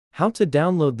How to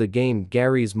download the game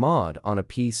Garry's Mod on a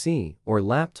PC or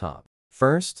laptop.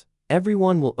 First,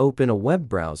 everyone will open a web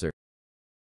browser.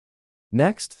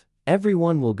 Next,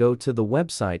 everyone will go to the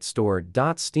website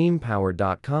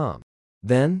store.steampower.com.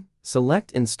 Then,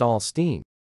 select Install Steam.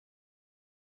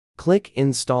 Click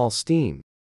Install Steam.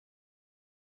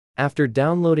 After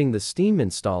downloading the Steam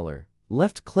installer,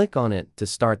 left-click on it to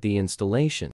start the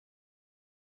installation.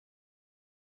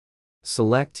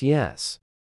 Select Yes.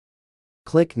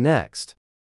 Click Next.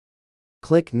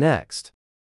 Click Next.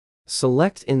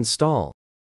 Select Install.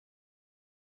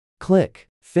 Click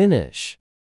Finish.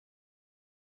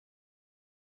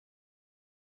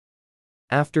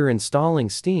 After installing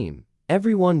Steam,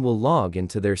 everyone will log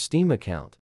into their Steam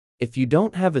account. If you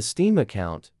don't have a Steam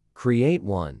account, create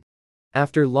one.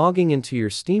 After logging into your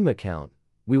Steam account,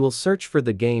 we will search for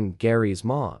the game Garry's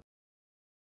Mod.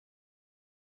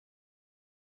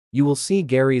 You will see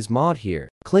Garry's Mod here.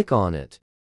 Click on it.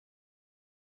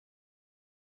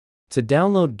 To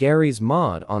download Garry's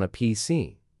Mod on a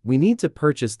PC, we need to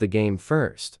purchase the game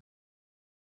first.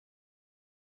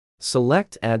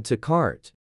 Select Add to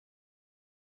Cart.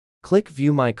 Click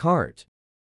View My Cart.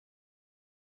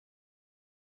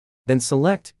 Then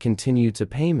select Continue to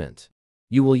Payment.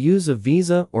 You will use a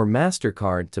Visa or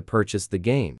MasterCard to purchase the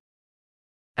game.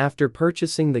 After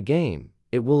purchasing the game,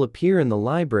 it will appear in the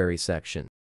library section.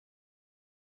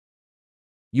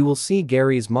 You will see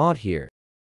Garry's Mod here.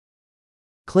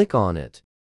 Click on it.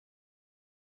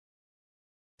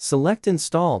 Select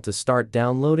Install to start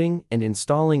downloading and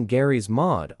installing Garry's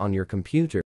Mod on your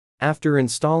computer. After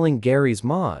installing Garry's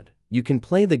Mod, you can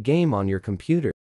play the game on your computer.